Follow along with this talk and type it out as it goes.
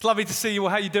It's lovely to see you all.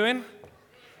 How you doing?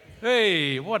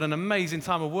 Hey, what an amazing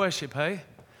time of worship, hey?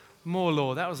 More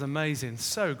Lord, that was amazing.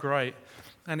 So great.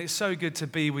 And it's so good to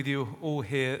be with you all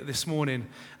here this morning,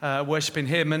 worshiping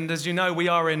Him. And as you know, we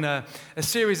are in a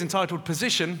series entitled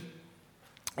Position,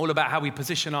 all about how we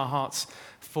position our hearts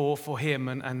for Him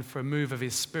and for a move of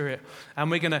His Spirit.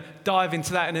 And we're going to dive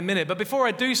into that in a minute. But before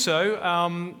I do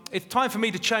so, it's time for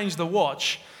me to change the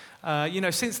watch.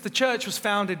 Since the church was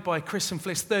founded by Chris and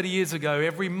Fliss 30 years ago,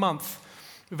 every month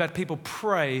we've had people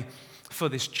pray for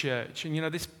this church.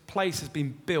 And this place has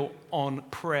been built on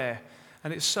prayer.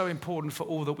 And it's so important for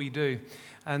all that we do.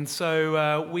 And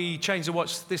so we changed the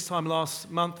watch this time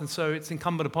last month, and so it's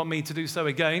incumbent upon me to do so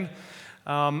again.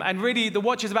 And really, the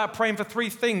watch is about praying for three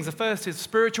things. The first is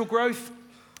spiritual growth,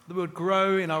 that we would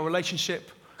grow in our relationship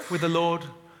with the Lord.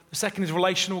 The second is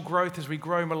relational growth, as we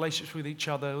grow in relationships with each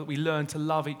other, that we learn to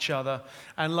love each other.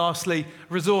 And lastly,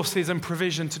 resources and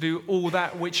provision to do all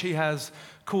that which He has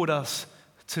called us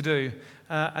to do.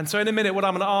 And so in a minute, what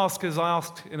I'm going to ask, as I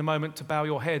asked in a moment to bow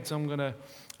your heads, I'm going to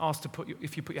ask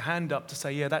if you put your hand up to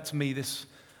say, yeah, that's me this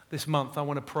month. I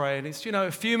want to pray. And it's,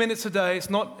 a few minutes a day. It's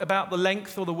not about the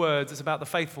length or the words. It's about the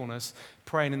faithfulness,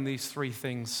 praying in these three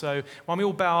things. So while we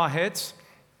all bow our heads,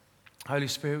 Holy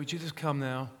Spirit, would you just come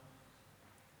now?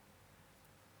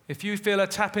 If you feel a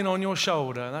tapping on your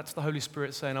shoulder, that's the Holy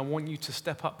Spirit saying, I want you to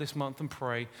step up this month and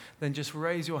pray, then just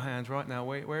raise your hands right now,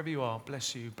 wherever you are.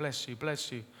 Bless you, bless you,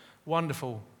 bless you.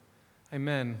 Wonderful.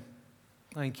 Amen.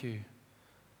 Thank you.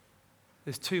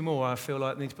 There's two more I feel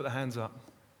like need to put their hands up.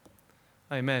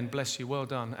 Amen. Bless you. Well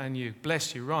done. And you.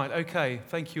 Bless you. Right. Okay.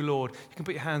 Thank you, Lord. You can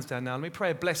put your hands down now. Let me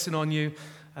pray a blessing on you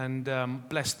and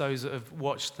bless those that have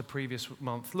watched the previous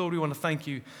month. Lord, we want to thank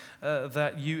you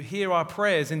that you hear our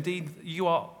prayers. Indeed, you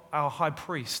are our high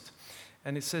priest.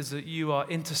 And it says that you are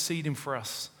interceding for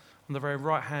us on the very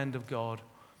right hand of God.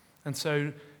 And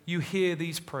so you hear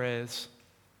these prayers.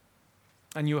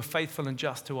 And you are faithful and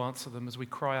just to answer them as we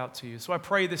cry out to you. So I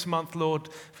pray this month, Lord,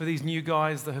 for these new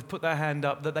guys that have put their hand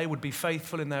up, that they would be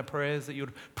faithful in their prayers, that you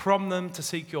would prompt them to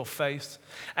seek your face.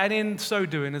 And in so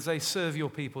doing, as they serve your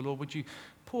people, Lord, would you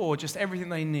pour just everything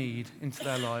they need into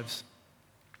their lives.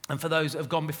 And for those that have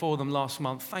gone before them last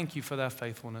month, thank you for their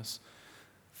faithfulness.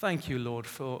 Thank you, Lord,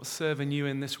 for serving you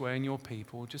in this way and your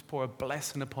people. Just pour a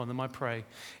blessing upon them, I pray.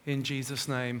 In Jesus'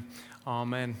 name,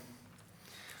 amen.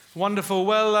 Wonderful.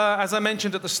 Well, as I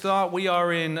mentioned at the start, we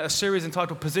are in a series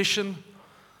entitled Position.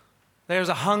 There's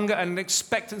a hunger and an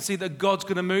expectancy that God's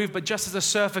going to move, but just as a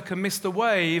surfer can miss the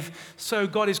wave, so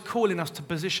God is calling us to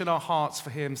position our hearts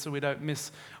for Him so we don't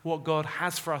miss what God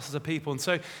has for us as a people. And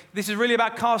so this is really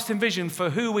about casting vision for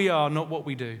who we are, not what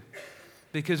we do.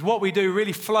 Because what we do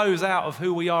really flows out of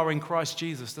who we are in Christ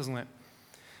Jesus, doesn't it?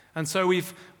 And so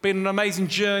we've been on an amazing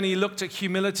journey, looked at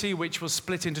humility, which was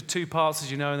split into two parts, as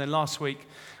you know, and then last week,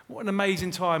 what an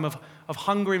amazing time of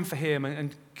hungering for Him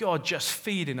and God just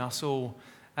feeding us all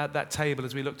at that table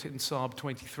as we looked at in Psalm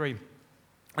 23.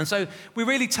 And so we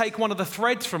really take one of the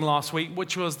threads from last week,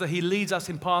 which was that He leads us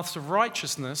in paths of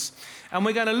righteousness. And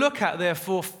we're going to look at,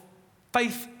 therefore,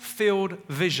 faith-filled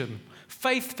vision.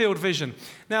 Faith-filled vision.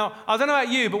 Now, I don't know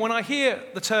about you, but when I hear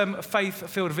the term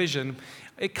faith-filled vision,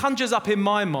 it conjures up in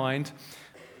my mind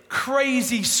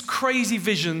crazy, crazy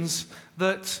visions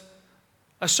that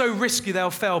are so risky they'll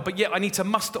fail, but yet I need to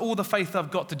muster all the faith I've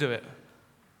got to do it.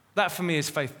 That for me is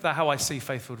faith. That's how I see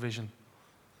faith-filled vision.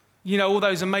 All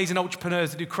those amazing entrepreneurs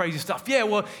that do crazy stuff. Yeah,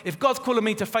 well, if God's calling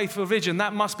me to faith-filled vision,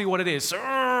 that must be what it is.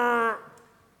 Well,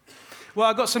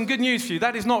 I've got some good news for you.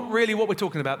 That is not really what we're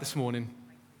talking about this morning.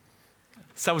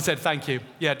 Someone said thank you.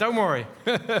 Yeah, don't worry.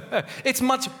 It's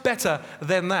much better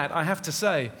than that, I have to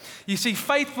say. You see,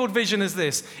 faith-filled vision is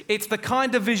this. It's the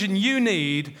kind of vision you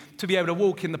need to be able to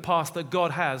walk in the path that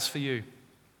God has for you.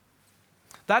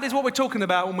 That is what we're talking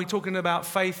about when we're talking about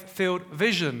faith-filled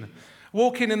vision.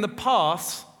 Walking in the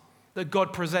paths that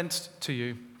God presents to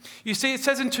you. You see, it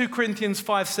says in 2 Corinthians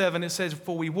 5:7, it says,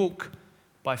 for we walk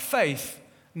by faith,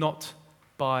 not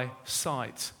by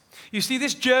sight. You see,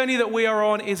 this journey that we are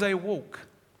on is a walk.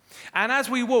 And as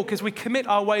we walk, as we commit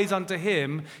our ways unto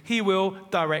Him, He will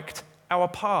direct our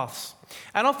paths.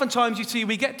 And oftentimes, you see,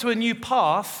 we get to a new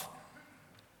path,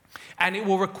 and it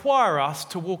will require us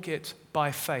to walk it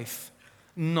by faith,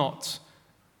 not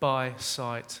by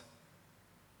sight.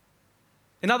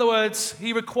 In other words,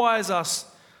 He requires us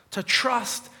to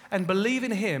trust and believe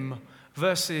in Him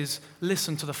versus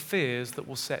listen to the fears that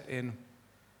will set in.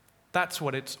 That's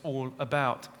what it's all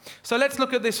about. So let's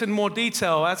look at this in more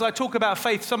detail. As I talk about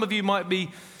faith, some of you might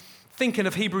be thinking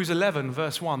of Hebrews 11,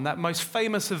 verse 1, that most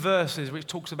famous of verses which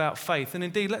talks about faith. And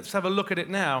indeed, let's have a look at it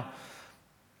now.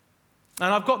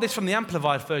 And I've got this from the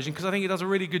Amplified version because I think it does a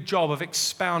really good job of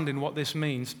expounding what this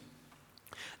means.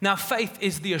 Now, faith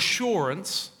is the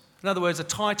assurance, in other words, a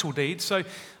title deed. So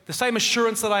the same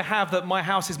assurance that I have that my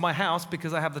house is my house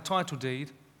because I have the title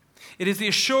deed. It is the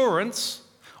assurance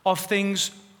of things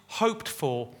hoped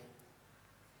for.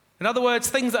 In other words,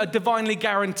 things that are divinely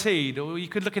guaranteed, or you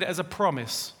could look at it as a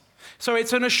promise. So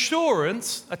it's an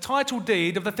assurance, a title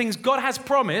deed of the things God has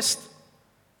promised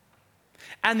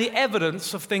and the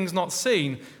evidence of things not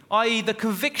seen, i.e. the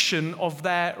conviction of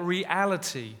their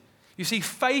reality. You see,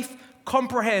 faith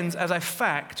comprehends as a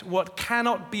fact what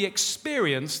cannot be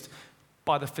experienced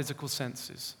by the physical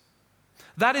senses.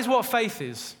 That is what faith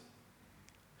is.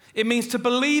 It means to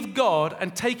believe God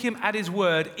and take him at his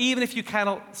word, even if you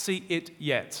cannot see it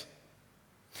yet.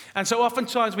 And so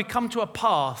oftentimes we come to a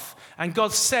path and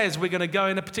God says we're going to go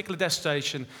in a particular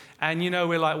destination, and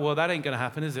we're like, well, that ain't going to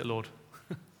happen, is it, Lord?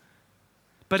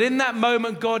 But in that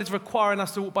moment, God is requiring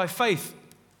us to walk by faith.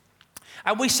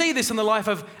 And we see this in the life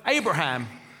of Abraham.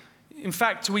 In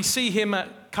fact, we see him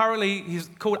currently, he's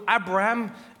called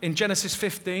Abraham in Genesis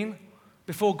 15,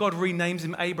 before God renames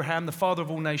him Abraham, the father of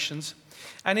all nations.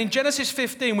 And in Genesis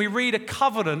 15, we read a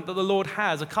covenant that the Lord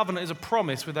has. A covenant is a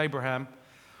promise with Abraham.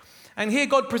 And here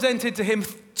God presented to him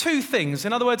two things.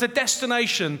 In other words, a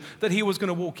destination that he was going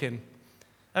to walk in.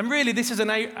 And really, this is an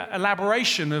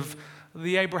elaboration of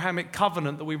the Abrahamic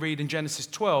covenant that we read in Genesis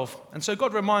 12. And so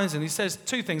God reminds him, he says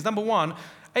two things. Number one,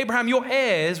 Abraham, your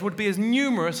heirs would be as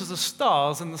numerous as the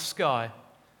stars in the sky.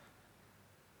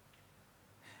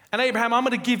 And Abraham, I'm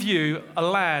going to give you a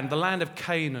land, the land of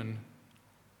Canaan.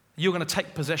 You're going to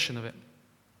take possession of it.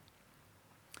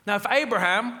 Now, for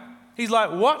Abraham, he's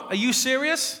like, what? Are you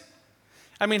serious?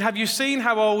 I mean, have you seen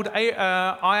how old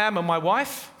I am and my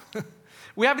wife?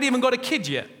 We haven't even got a kid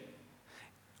yet.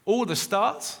 All the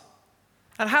stars.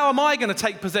 And how am I going to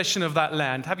take possession of that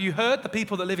land? Have you heard the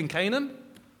people that live in Canaan?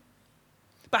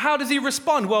 But how does he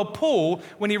respond? Well, Paul,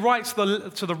 when he writes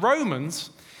to the Romans,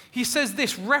 he says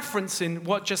this, referencing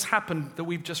what just happened that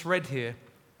we've just read here.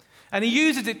 And he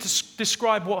uses it to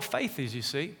describe what faith is, you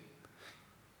see.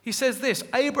 He says this,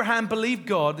 Abraham believed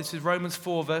God, this is Romans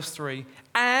 4, verse 3,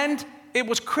 and it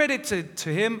was credited to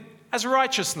him as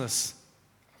righteousness.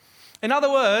 In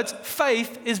other words,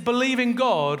 faith is believing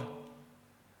God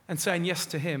and saying yes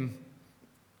to him.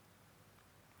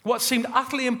 What seemed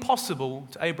utterly impossible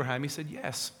to Abraham, he said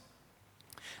yes.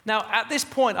 Now, at this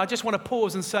point, I just want to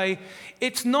pause and say,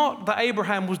 it's not that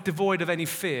Abraham was devoid of any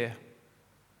fear,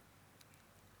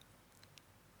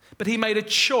 but he made a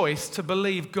choice to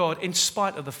believe God in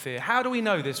spite of the fear. How do we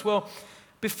know this? Well,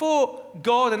 before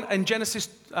God in Genesis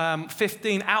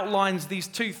 15 outlines these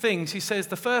two things, he says,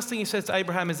 the first thing he says to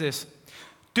Abraham is this,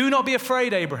 do not be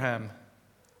afraid, Abraham.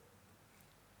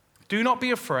 Do not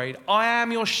be afraid. I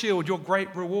am your shield, your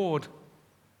great reward.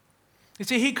 You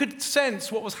see, he could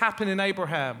sense what was happening in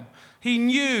Abraham. He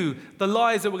knew the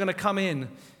lies that were going to come in.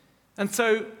 And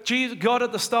so God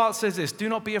at the start says this, do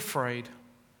not be afraid.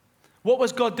 What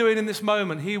was God doing in this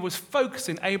moment? He was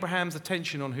focusing Abraham's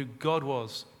attention on who God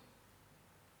was.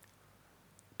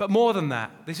 But more than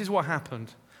that, this is what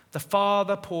happened. The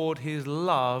Father poured his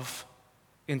love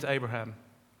into Abraham.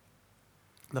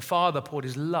 The Father poured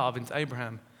his love into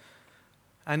Abraham.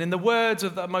 And in the words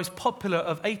of the most popular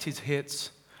of 80s hits,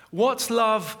 what's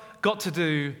love got to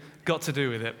do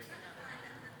with it?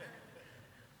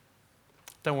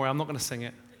 Don't worry, I'm not going to sing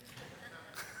it.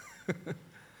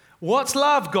 What's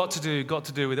love got to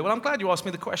do with it? Well, I'm glad you asked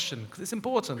me the question, because it's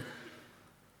important.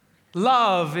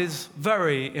 Love is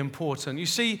very important. You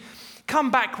see, come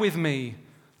back with me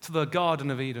to the Garden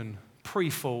of Eden,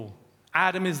 pre-fall.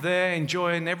 Adam is there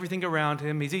enjoying everything around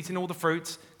him. He's eating all the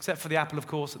fruits, except for the apple, of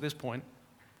course, at this point.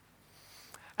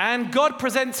 And God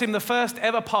presents him the first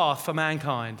ever path for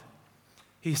mankind.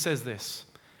 He says this,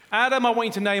 Adam, I want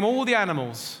you to name all the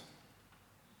animals.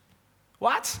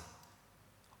 What?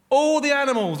 All the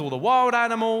animals, all the wild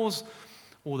animals,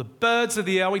 all the birds of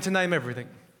the air, I want you to name everything.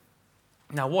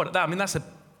 Now what? I mean, that's a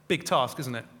big task,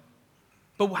 isn't it?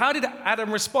 But how did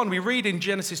Adam respond? We read in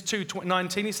Genesis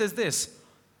 2:19, he says this.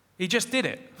 He just did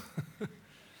it.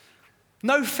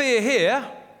 No fear here.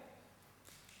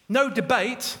 No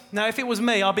debate. Now, if it was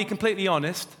me, I'll be completely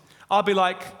honest. I'll be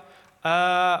like,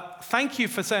 thank you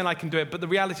for saying I can do it, but the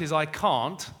reality is I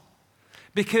can't.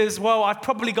 Because, well, I've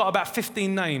probably got about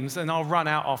 15 names, and I'll run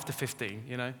out after 15,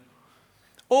 you know.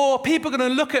 Or people are going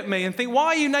to look at me and think, why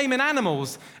are you naming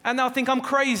animals? And they'll think I'm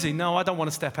crazy. No, I don't want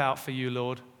to step out for you,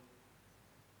 Lord.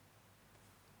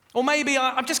 Or maybe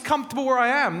I'm just comfortable where I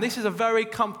am. This is a very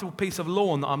comfortable piece of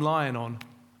lawn that I'm lying on.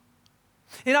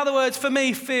 In other words, for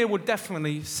me, fear would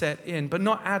definitely set in, but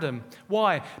not Adam.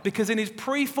 Why? Because in his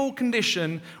pre-fall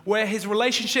condition, where his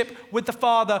relationship with the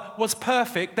Father was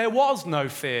perfect, there was no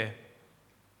fear.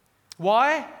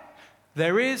 Why?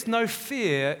 There is no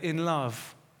fear in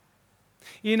love.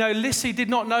 You know, Lissy did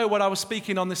not know what I was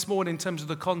speaking on this morning in terms of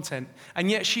the content,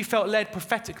 and yet she felt led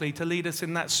prophetically to lead us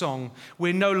in that song.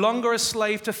 We're no longer a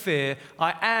slave to fear.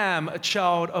 I am a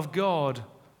child of God.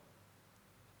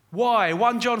 Why?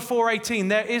 1 John 4:18,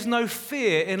 there is no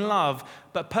fear in love,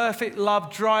 but perfect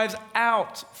love drives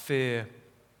out fear.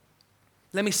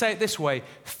 Let me say it this way.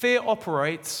 Fear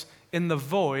operates in the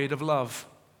void of love.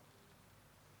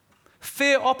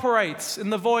 Fear operates in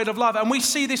the void of love. And we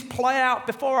see this play out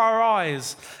before our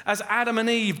eyes as Adam and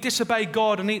Eve disobey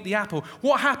God and eat the apple.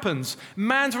 What happens?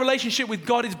 Man's relationship with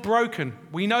God is broken.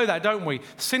 We know that, don't we?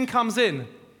 Sin comes in.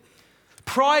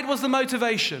 Pride was the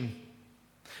motivation.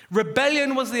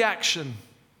 Rebellion was the action.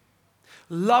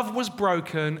 Love was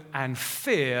broken and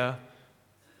fear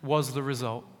was the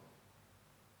result.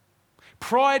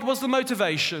 Pride was the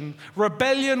motivation,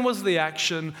 rebellion was the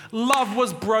action, love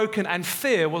was broken, and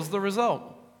fear was the result.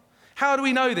 How do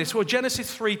we know this? Well,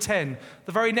 Genesis 3:10,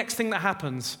 the very next thing that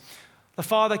happens, the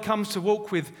Father comes to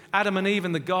walk with Adam and Eve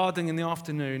in the garden in the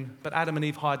afternoon, but Adam and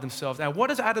Eve hide themselves. Now, what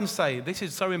does Adam say? This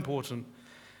is so important.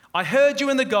 I heard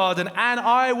you in the garden, and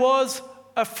I was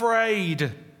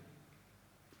afraid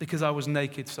because I was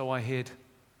naked, so I hid.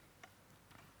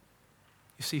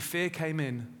 You see, fear came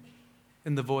in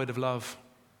the void of love.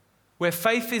 Where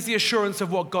faith is the assurance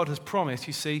of what God has promised,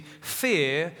 you see,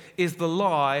 fear is the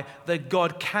lie that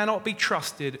God cannot be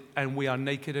trusted and we are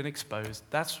naked and exposed.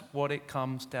 That's what it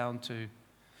comes down to.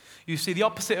 You see, the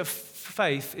opposite of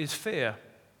faith is fear.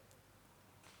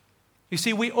 You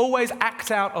see, we always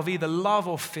act out of either love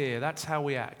or fear. That's how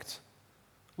we act.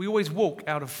 We always walk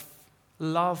out of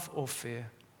love or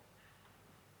fear.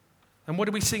 And what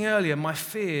did we sing earlier? My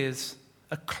fears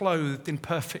are clothed in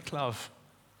perfect love.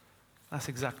 That's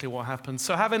exactly what happens.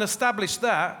 So having established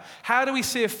that, how do we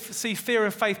see fear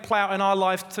and faith play out in our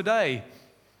lives today?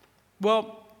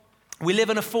 Well, we live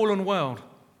in a fallen world,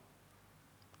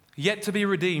 yet to be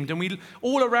redeemed. And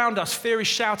all around us, fear is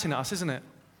shouting at us, isn't it?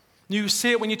 You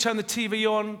see it when you turn the TV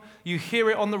on, you hear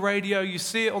it on the radio, you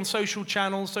see it on social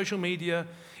channels, social media.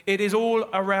 It is all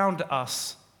around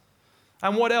us.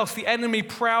 And what else? The enemy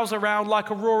prowls around like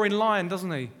a roaring lion,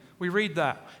 doesn't he? We read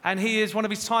that. And he is, one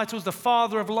of his titles, the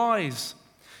father of lies.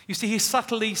 You see, he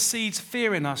subtly seeds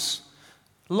fear in us.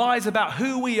 Lies about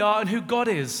who we are and who God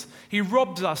is. He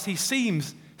robs us. He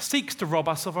seeks to rob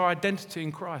us of our identity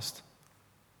in Christ.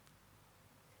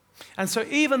 And so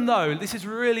even though, this is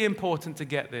really important to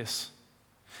get this,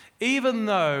 even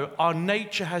though our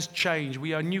nature has changed,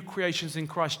 we are new creations in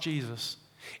Christ Jesus,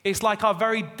 it's like our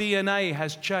very DNA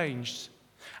has changed.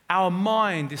 Our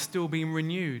mind is still being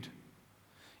renewed.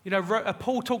 You know,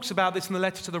 Paul talks about this in the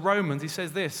letter to the Romans. He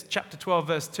says this, chapter 12,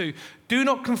 verse 2, do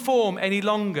not conform any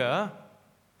longer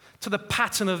to the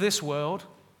pattern of this world,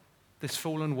 this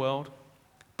fallen world,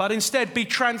 but instead be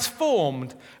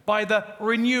transformed by the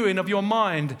renewing of your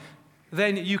mind.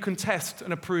 Then you can test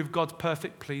and approve God's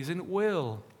perfect, pleasing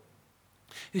will.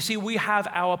 You see, we have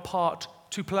our part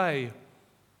to play.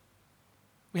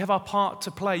 We have our part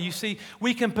to play. You see,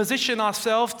 we can position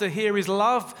ourselves to hear his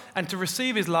love and to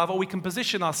receive his love, or we can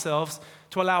position ourselves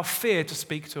to allow fear to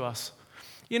speak to us.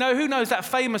 You know, who knows that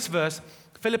famous verse,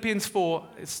 Philippians 4,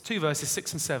 it's 2 verses,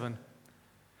 6 and 7.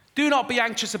 Do not be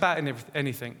anxious about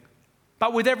anything,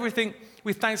 but with everything,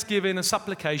 with thanksgiving and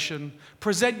supplication,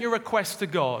 present your requests to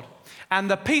God. And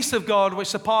the peace of God, which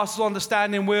surpasses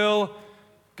understanding, will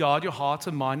guard your heart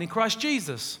and mind in Christ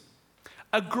Jesus.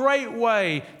 A great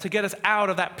way to get us out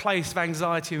of that place of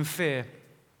anxiety and fear.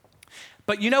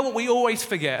 But you know what we always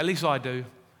forget, at least I do?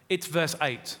 It's verse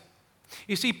 8.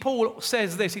 You see, Paul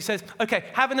says this. He says, okay,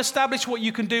 having established what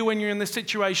you can do when you're in this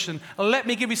situation, let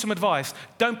me give you some advice.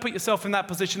 Don't put yourself in that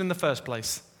position in the first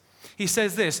place. He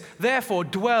says this, therefore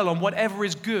dwell on whatever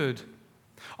is good,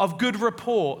 of good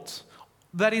report,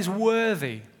 that is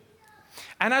worthy.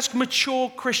 And as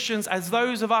mature Christians, as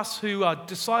those of us who are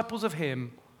disciples of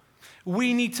him,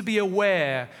 we need to be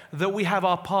aware that we have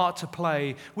our part to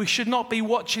play. We should not be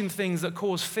watching things that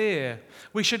cause fear.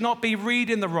 We should not be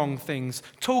reading the wrong things,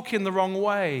 talking the wrong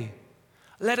way.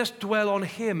 Let us dwell on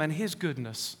him and his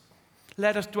goodness.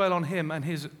 Let us dwell on him and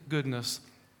his goodness.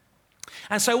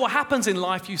 And so what happens in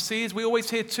life, you see, is we always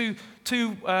hear two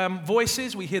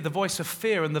voices. We hear the voice of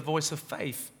fear and the voice of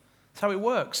faith. That's how it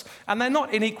works. And they're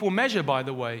not in equal measure, by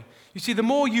the way. You see, the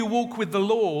more you walk with the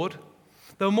Lord,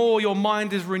 the more your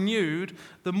mind is renewed,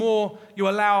 the more you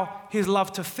allow his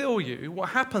love to fill you, what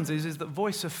happens is that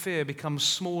voice of fear becomes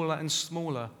smaller and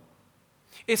smaller.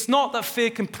 It's not that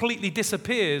fear completely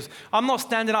disappears. I'm not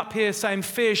standing up here saying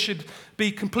fear should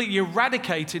be completely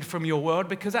eradicated from your world,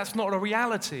 because that's not a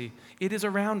reality. It is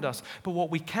around us. But what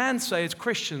we can say as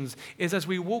Christians is, as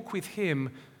we walk with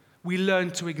him, we learn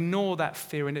to ignore that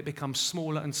fear and it becomes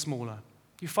smaller and smaller.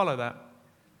 You follow that?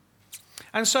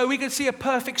 And so we can see a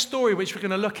perfect story, which we're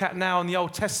going to look at now in the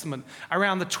Old Testament,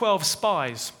 around the 12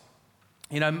 spies.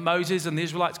 You know, Moses and the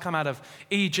Israelites come out of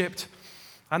Egypt,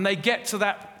 and they get to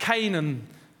that Canaan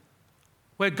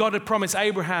where God had promised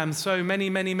Abraham so many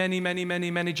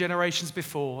generations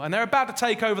before. And they're about to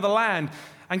take over the land.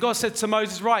 And God said to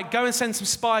Moses, right, go and send some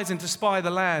spies in to spy the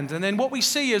land. And then what we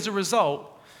see as a result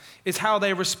is how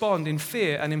they respond in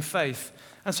fear and in faith.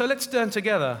 And so let's turn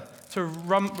together to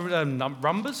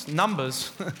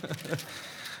Numbers.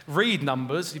 Read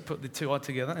Numbers. You put the two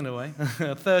together in a way.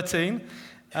 13.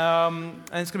 And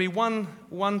it's going to be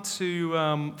 1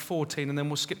 to 14, and then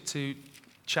we'll skip to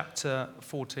chapter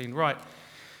 14. Right.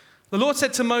 The Lord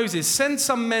said to Moses, send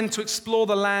some men to explore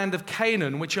the land of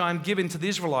Canaan, which I am giving to the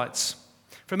Israelites.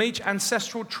 From each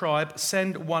ancestral tribe,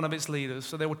 send one of its leaders.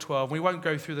 So there were 12. We won't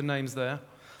go through the names there.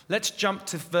 Let's jump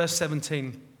to verse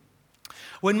 17.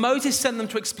 When Moses sent them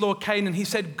to explore Canaan, he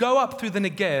said, go up through the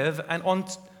Negev and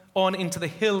on into the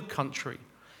hill country.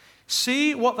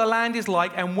 See what the land is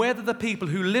like and whether the people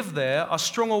who live there are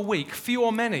strong or weak, few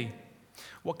or many.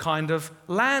 What kind of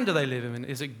land do they live in?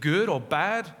 Is it good or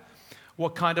bad?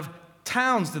 What kind of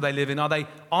towns do they live in? Are they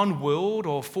unwalled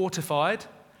or fortified?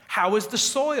 How is the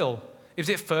soil? Is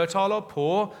it fertile or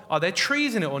poor? Are there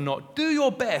trees in it or not? Do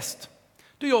your best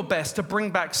to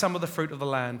bring back some of the fruit of the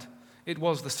land. It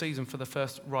was the season for the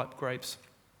first ripe grapes.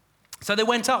 So they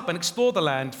went up and explored the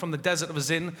land from the desert of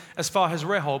Zin as far as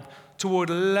Rehob toward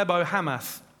Lebo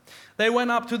Hamath. They went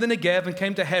up to the Negev and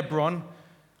came to Hebron,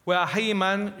 where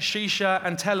Ahiman, Shisha,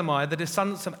 and Telamai, the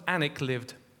descendants of Anak,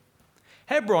 lived.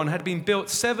 Hebron had been built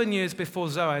 7 years before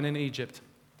Zoan in Egypt.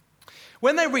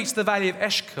 When they reached the valley of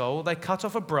Eshcol, they cut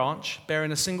off a branch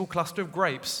bearing a single cluster of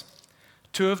grapes.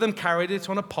 2 of them carried it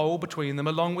on a pole between them,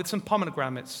 along with some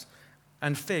pomegranates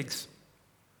and figs.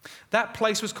 That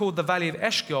place was called the Valley of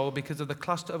Eshcol because of the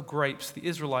cluster of grapes the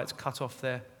Israelites cut off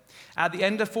there. At the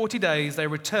end of 40 days, they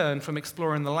returned from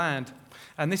exploring the land.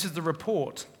 And this is the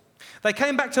report. They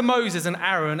came back to Moses and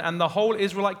Aaron and the whole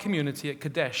Israelite community at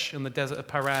Kadesh in the desert of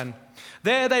Paran.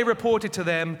 There they reported to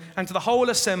them and to the whole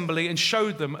assembly and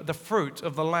showed them the fruit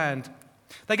of the land.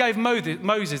 They gave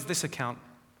Moses this account.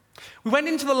 We went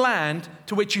into the land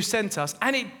to which you sent us,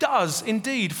 and it does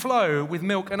indeed flow with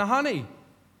milk and honey.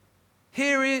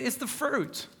 Here is the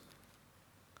fruit.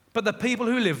 But the people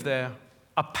who live there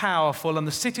are powerful, and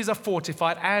the cities are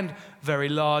fortified and very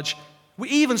large. We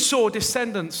even saw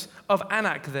descendants of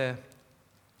Anak there.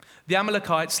 The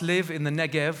Amalekites live in the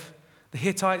Negev. The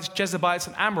Hittites, Jebusites,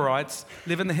 and Amorites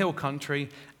live in the hill country.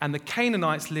 And the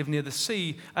Canaanites live near the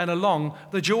sea and along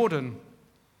the Jordan.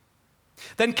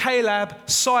 Then Caleb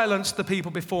silenced the people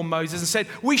before Moses and said,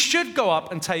 we should go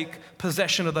up and take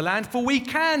possession of the land, for we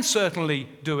can certainly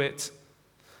do it.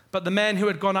 But the men who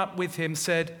had gone up with him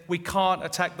said, we can't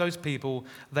attack those people.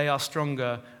 They are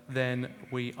stronger than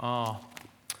we are.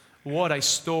 What a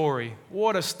story.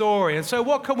 What a story. And so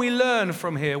what can we learn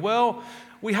from here? Well,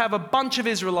 we have a bunch of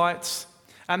Israelites,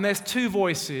 and there's 2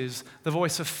 voices, the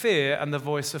voice of fear and the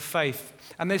voice of faith.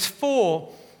 And there's 4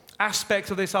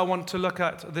 aspects of this I want to look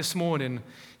at this morning.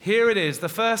 Here it is. The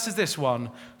first is this one.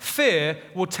 Fear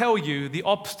will tell you the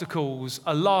obstacles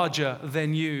are larger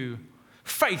than you.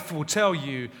 Faith will tell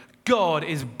you God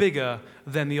is bigger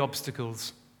than the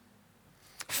obstacles.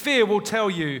 Fear will tell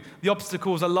you the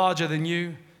obstacles are larger than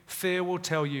you. Fear will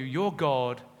tell you your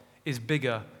God is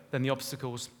bigger than the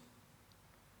obstacles.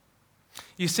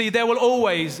 You see, there will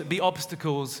always be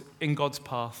obstacles in God's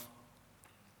path.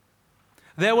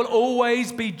 There will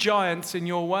always be giants in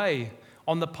your way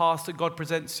on the path that God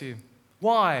presents you.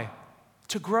 Why?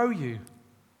 To grow you,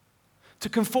 to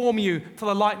conform you to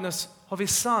the likeness of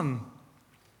his Son.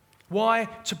 Why?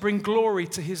 To bring glory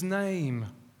to his name.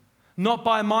 Not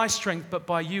by my strength, but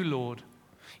by you, Lord.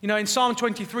 You know, in Psalm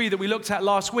 23 that we looked at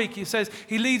last week, he says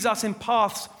he leads us in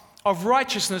paths of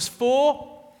righteousness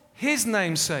for his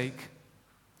name's sake.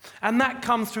 And that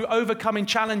comes through overcoming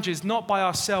challenges, not by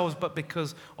ourselves, but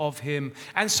because of him.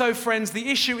 And so, friends, the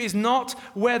issue is not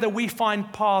whether we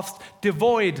find paths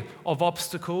devoid of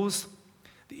obstacles.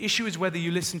 The issue is whether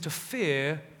you listen to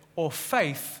fear or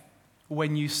faith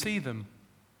when you see them.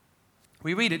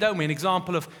 We read it, don't we? An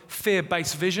example of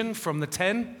fear-based vision from the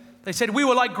 10. They said, we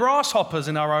were like grasshoppers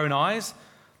in our own eyes.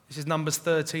 This is Numbers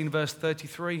 13, verse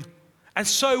 33. And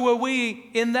so were we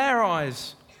in their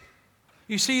eyes.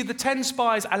 You see, the 10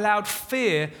 spies allowed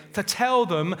fear to tell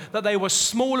them that they were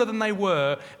smaller than they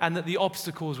were and that the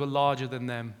obstacles were larger than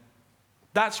them.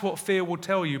 That's what fear will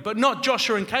tell you. But not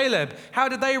Joshua and Caleb. How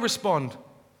did they respond?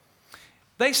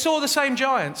 They saw the same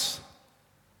giants.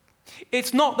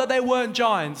 It's not that they weren't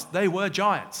giants, they were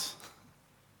giants.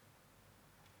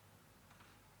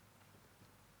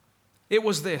 It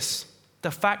was this,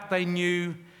 the fact they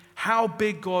knew how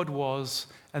big God was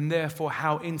and therefore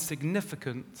how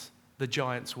insignificant the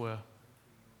giants were.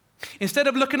 Instead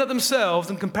of looking at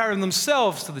themselves and comparing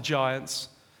themselves to the giants,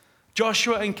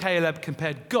 Joshua and Caleb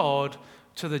compared God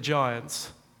to the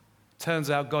giants. Turns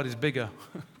out God is bigger.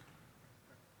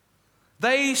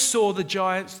 They saw the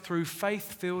giants through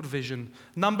faith-filled vision.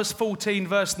 Numbers 14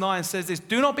 verse 9 says this,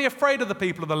 "Do not be afraid of the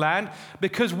people of the land,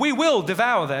 because we will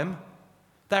devour them.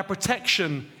 Their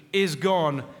protection is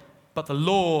gone, but the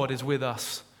Lord is with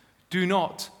us. Do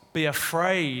not be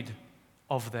afraid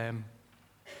of them."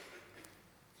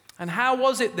 And how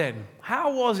was it then?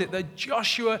 How was it that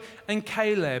Joshua and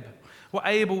Caleb were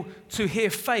able to hear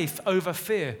faith over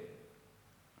fear?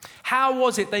 How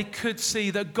was it they could see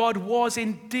that God was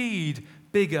indeed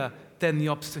bigger than the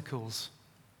obstacles?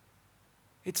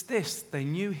 It's this, they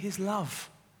knew his love.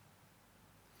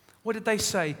 What did they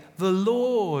say? The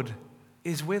Lord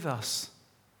is with us.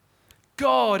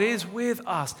 God is with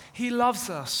us. He loves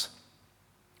us.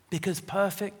 Because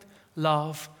perfect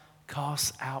love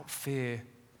casts out fear.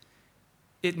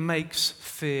 It makes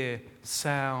fear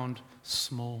sound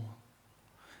small.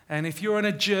 And if you're on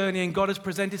a journey and God has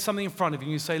presented something in front of you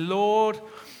and you say, "Lord,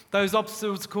 those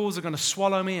obstacles are going to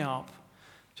swallow me up,"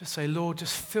 just say, "Lord,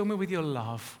 just fill me with your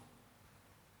love."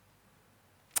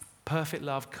 Perfect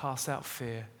love casts out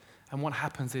fear. And what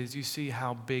happens is you see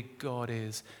how big God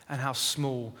is and how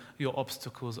small your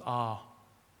obstacles are.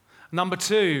 Number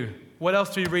 2, what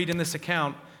else do we read in this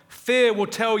account? Fear will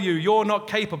tell you you're not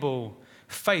capable.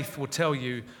 Faith will tell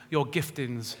you your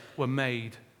giftings were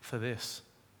made for this.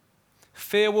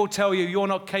 Fear will tell you you're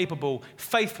not capable.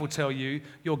 Faith will tell you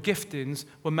your giftings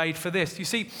were made for this. You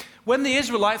see, when the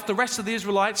Israelites, the rest of the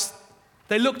Israelites,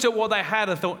 they looked at what they had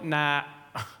and thought, "Nah,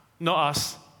 not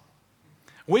us.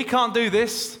 We can't do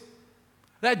this.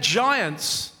 They're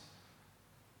giants."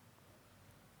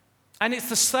 And it's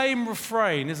the same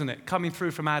refrain, isn't it, coming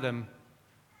through from Adam.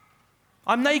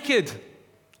 I'm naked.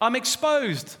 I'm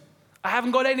exposed. I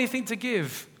haven't got anything to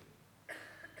give.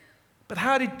 But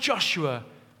how did Joshua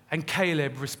and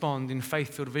Caleb respond in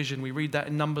faith-filled vision? We read that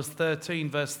in Numbers 13,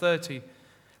 verse 30.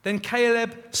 Then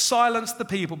Caleb silenced the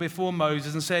people before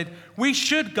Moses and said, "We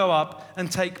should go up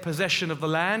and take possession of the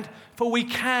land, for we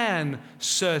can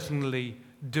certainly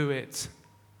do it."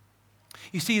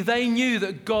 You see, they knew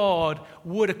that God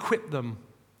would equip them.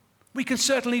 We can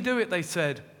certainly do it, they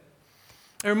said.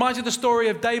 It reminds you of the story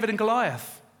of David and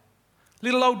Goliath.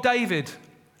 Little old David,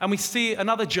 and we see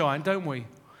another giant, don't we?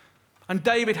 And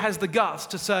David has the guts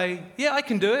to say, "Yeah, I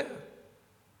can do it."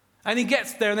 And he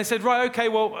gets there and they said, "Right, okay,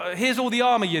 well, here's all the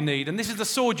armor you need, and this is the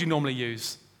sword you normally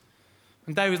use."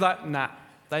 And David's like, "Nah,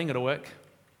 that ain't going to work.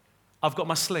 I've got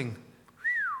my sling."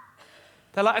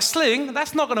 They're like, "A sling?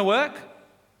 That's not going to work."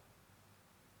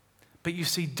 But you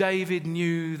see, David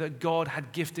knew that God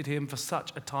had gifted him for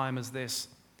such a time as this.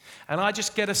 And I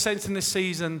just get a sense in this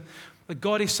season that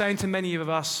God is saying to many of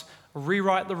us,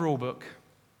 rewrite the rule book.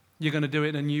 You're going to do it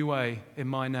in a new way in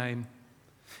my name.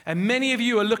 And many of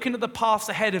you are looking at the paths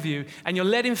ahead of you and you're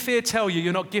letting fear tell you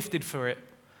you're not gifted for it.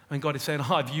 And God is saying,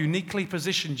 I've uniquely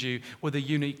positioned you with a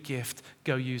unique gift.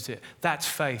 Go use it. That's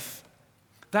faith.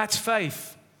 That's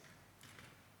faith.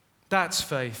 That's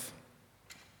faith.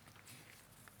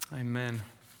 Amen.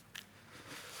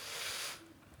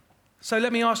 So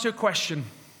let me ask you a question.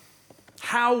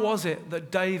 How was it that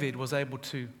David was able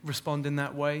to respond in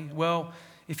that way? Well,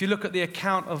 if you look at the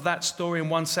account of that story in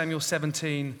 1 Samuel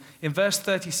 17, in verse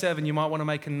 37, you might want to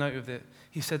make a note of it.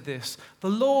 He said this, "The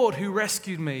Lord who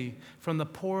rescued me from the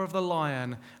paw of the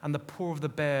lion and the paw of the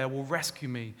bear will rescue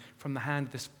me from the hand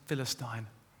of this Philistine."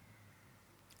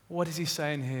 What is he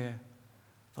saying here?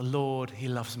 The Lord, he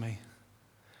loves me.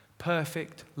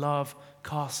 Perfect love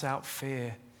casts out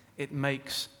fear. It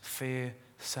makes fear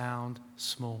sound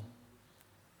small.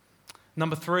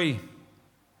 Number 3,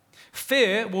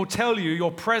 fear will tell you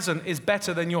your present is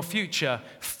better than your future.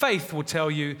 Faith will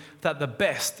tell you that the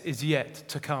best is yet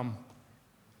to come.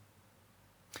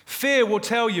 Fear will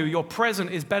tell you your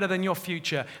present is better than your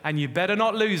future, and you better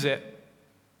not lose it.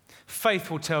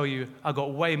 Faith will tell you, I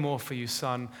got way more for you,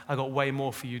 son. I got way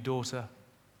more for you, daughter.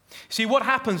 See, what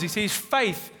happens, you see, is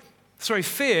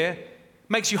fear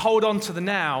makes you hold on to the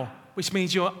now which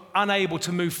means you're unable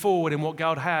to move forward in what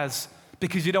God has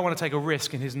because you don't want to take a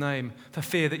risk in his name for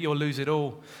fear that you'll lose it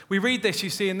all. We read this, you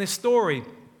see, in this story.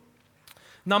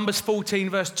 Numbers 14,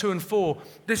 verse 2 and 4.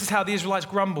 This is how the Israelites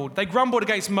grumbled. They grumbled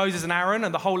against Moses and Aaron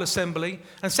and the whole assembly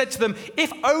and said to them,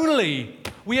 "If only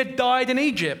we had died in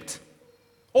Egypt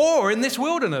or in this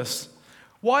wilderness.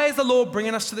 Why is the Lord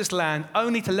bringing us to this land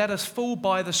only to let us fall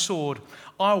by the sword?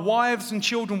 Our wives and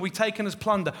children will be taken as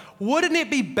plunder. Wouldn't it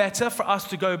be better for us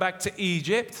to go back to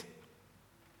Egypt?"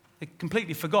 They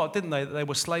completely forgot, didn't they, that they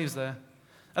were slaves there.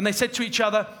 And they said to each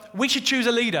other, "We should choose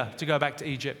a leader to go back to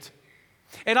Egypt."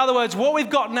 In other words, what we've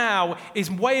got now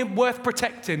is way worth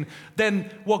protecting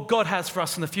than what God has for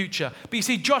us in the future. But you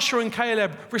see, Joshua and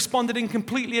Caleb responded in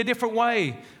completely a different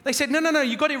way. They said, no,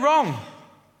 you got it wrong.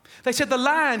 They said, the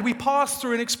land we passed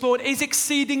through and explored is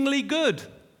exceedingly good.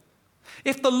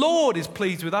 If the Lord is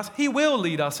pleased with us, he will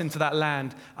lead us into that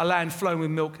land, a land flowing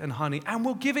with milk and honey, and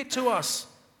will give it to us.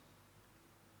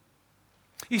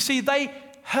 You see, they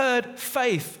heard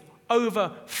faith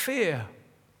over fear.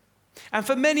 And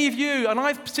for many of you, and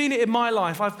I've seen it in my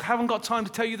life, I haven't got time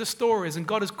to tell you the stories, and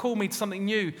God has called me to something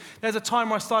new. There's a time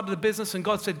where I started a business and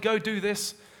God said, "Go do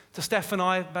this," to Steph and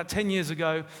I about 10 years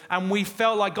ago. And we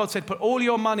felt like God said, "Put all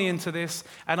your money into this."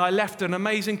 And I left an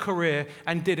amazing career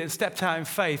and did it, stepped out in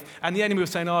faith. And the enemy was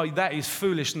saying, "Oh, that is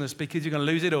foolishness because you're going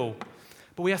to lose it all."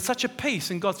 But we had such a peace,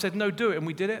 and God said, "No, do it." And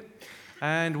we did it.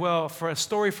 And well, for a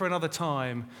story for another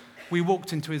time, we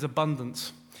walked into his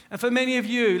abundance. And for many of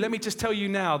you, let me just tell you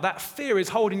now, that fear is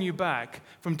holding you back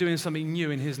from doing something new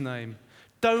in his name.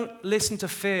 Don't listen to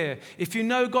fear. If you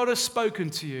know God has spoken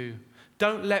to you,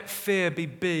 don't let fear be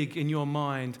big in your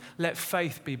mind. Let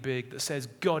faith be big that says,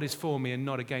 God is for me and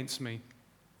not against me.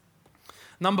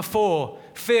 Number 4,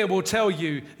 fear will tell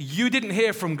you you didn't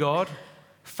hear from God.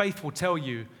 Faith will tell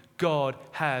you God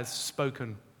has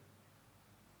spoken.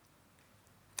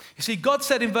 You see, God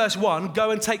said in verse 1,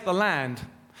 "Go and take the land."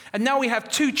 And now we have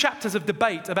 2 chapters of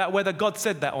debate about whether God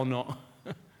said that or not.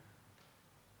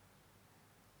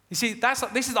 You see,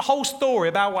 this is the whole story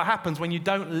about what happens when you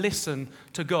don't listen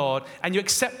to God and you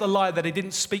accept the lie that he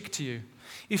didn't speak to you.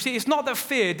 You see, it's not that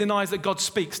fear denies that God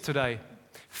speaks today.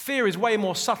 Fear is way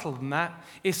more subtle than that.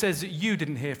 It says that you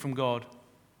didn't hear from God.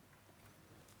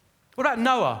 What about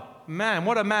Noah? Man,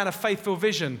 what a man of faithful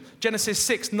vision. Genesis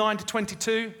 6, 9 to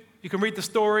 22. You can read the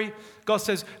story. God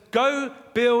says, "Go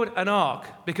build an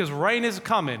ark because rain is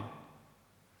coming."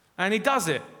 And he does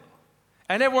it.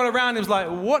 And everyone around him is like,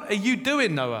 "What are you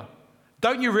doing, Noah?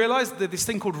 Don't you realize that this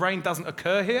thing called rain doesn't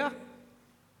occur here?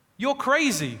 You're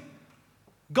crazy.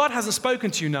 God hasn't spoken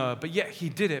to you, Noah," but yet he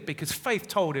did it because faith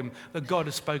told him that God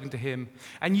has spoken to him.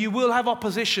 And you will have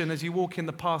opposition as you walk in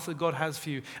the path that God has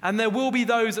for you. And there will be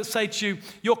those that say to you,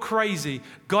 "You're crazy.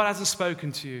 God hasn't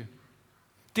spoken to you."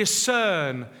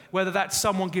 Discern whether that's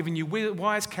someone giving you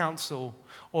wise counsel,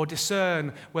 or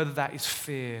discern whether that is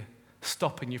fear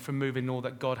stopping you from moving all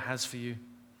that God has for you.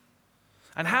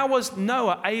 And how was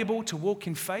Noah able to walk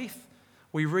in faith?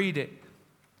 We read it.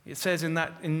 It says in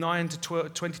 9 to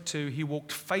 22, he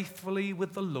walked faithfully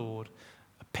with the Lord,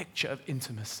 a picture of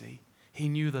intimacy. He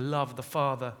knew the love of the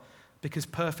Father because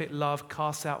perfect love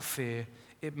casts out fear.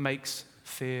 It makes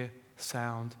fear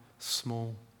sound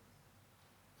small.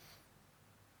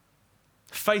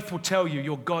 Faith will tell you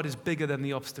your God is bigger than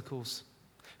the obstacles.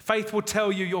 Faith will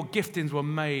tell you your giftings were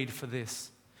made for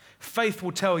this. Faith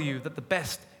will tell you that the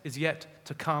best is yet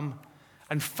to come.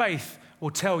 And faith will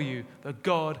tell you that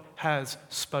God has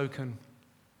spoken.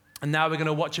 And now we're going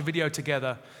to watch a video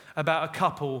together about a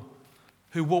couple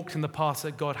who walked in the path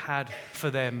that God had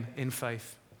for them in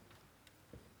faith.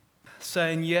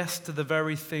 Saying yes to the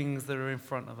very things that are in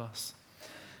front of us.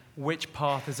 Which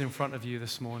path is in front of you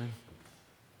this morning?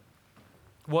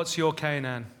 What's your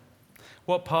Canaan?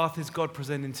 What path is God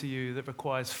presenting to you that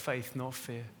requires faith, not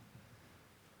fear?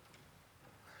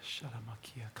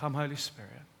 Come, Holy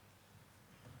Spirit.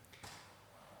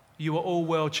 You are all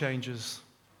world changers.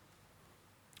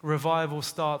 Revival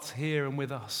starts here and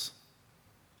with us.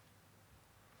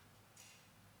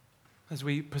 As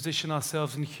we position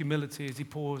ourselves in humility, as he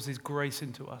pours his grace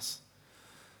into us.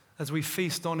 As we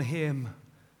feast on him,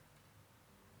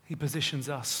 he positions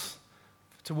us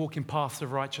to walk in paths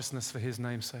of righteousness for his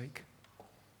name's sake,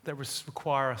 that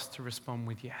require us to respond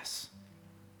with yes.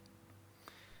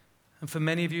 And for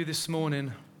many of you this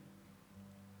morning,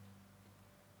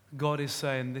 God is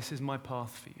saying, "This is my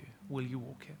path for you. Will you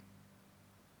walk it?"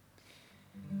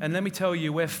 And let me tell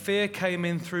you, where fear came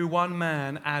in through one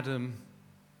man, Adam,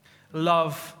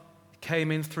 love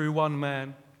came in through one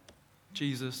man,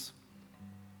 Jesus.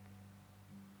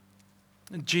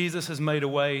 And Jesus has made a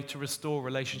way to restore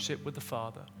relationship with the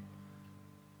Father,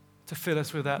 to fill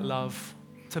us with that love,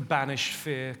 to banish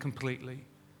fear completely,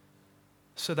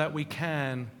 so that we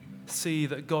can see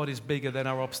that God is bigger than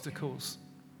our obstacles,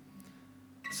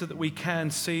 so that we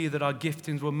can see that our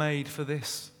giftings were made for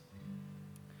this,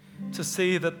 to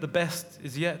see that the best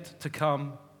is yet to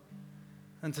come,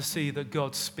 and to see that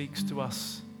God speaks to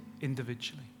us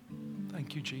individually.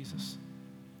 Thank you, Jesus.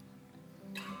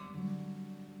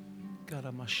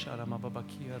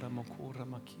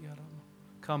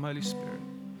 Come, Holy Spirit.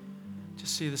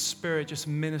 Just see the Spirit just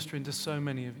ministering to so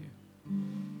many of you.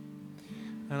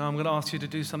 And I'm going to ask you to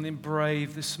do something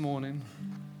brave this morning.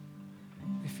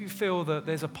 If you feel that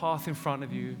there's a path in front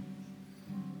of you,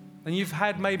 and you've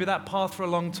had maybe that path for a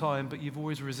long time, but you've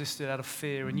always resisted out of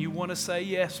fear, and you want to say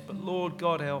yes, but Lord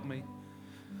God, help me.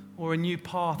 Or a new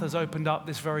path has opened up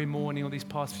this very morning or these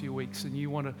past few weeks, and you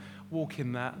want to walk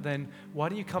in that, then why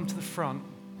don't you come to the front,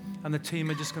 and the team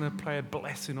are just going to play a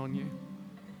blessing on you.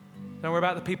 Don't worry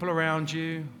about the people around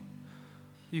you.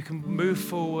 You can move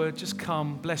forward. Just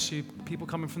come. Bless you. People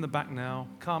coming from the back now.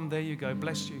 Come. There you go.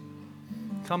 Bless you.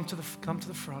 Come to the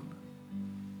front.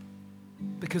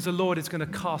 Because the Lord is going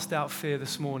to cast out fear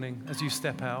this morning as you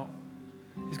step out.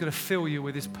 He's going to fill you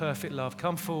with His perfect love.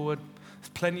 Come forward. There's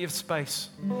plenty of space.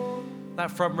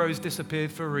 That front row's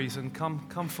disappeared for a reason. Come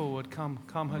forward. Come,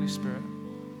 Holy Spirit.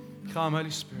 Come, Holy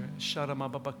Spirit.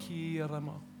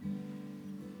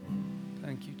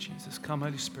 Thank you, Jesus. Come,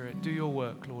 Holy Spirit. Do your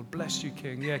work, Lord. Bless you,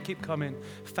 King. Yeah, keep coming.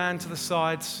 Fan to the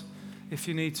sides if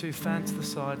you need to. Fan to the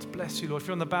sides. Bless you, Lord. If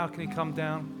you're on the balcony, come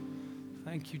down.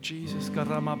 Thank you, Jesus.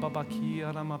 Come,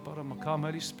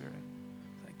 Holy Spirit.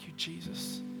 Thank you,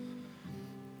 Jesus.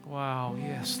 Wow,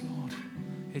 yes, Lord.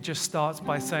 It just starts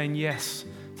by saying yes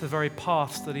to the very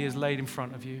paths that He has laid in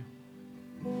front of you.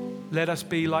 Let us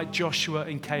be like Joshua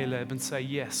and Caleb and say,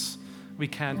 yes, we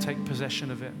can take possession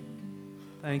of it.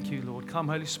 Thank you, Lord. Come,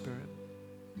 Holy Spirit.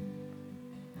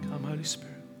 Come, Holy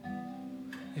Spirit.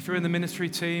 If you're in the ministry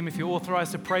team, if you're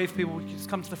authorized to pray for people, just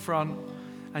come to the front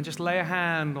and just lay a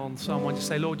hand on someone. Just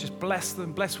say, Lord, just bless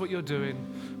them. Bless what you're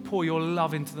doing. Pour your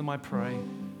love into them, I pray.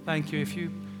 Thank you. If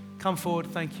you come forward,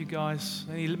 thank you, guys.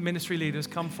 Any ministry leaders,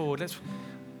 come forward. Let's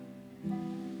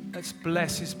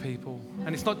bless His people.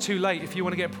 And it's not too late. If you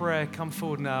want to get prayer, come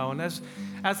forward now. And as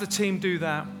the team do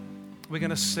that, we're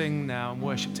going to sing now and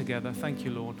worship together. Thank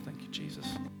you, Lord. Thank you, Jesus.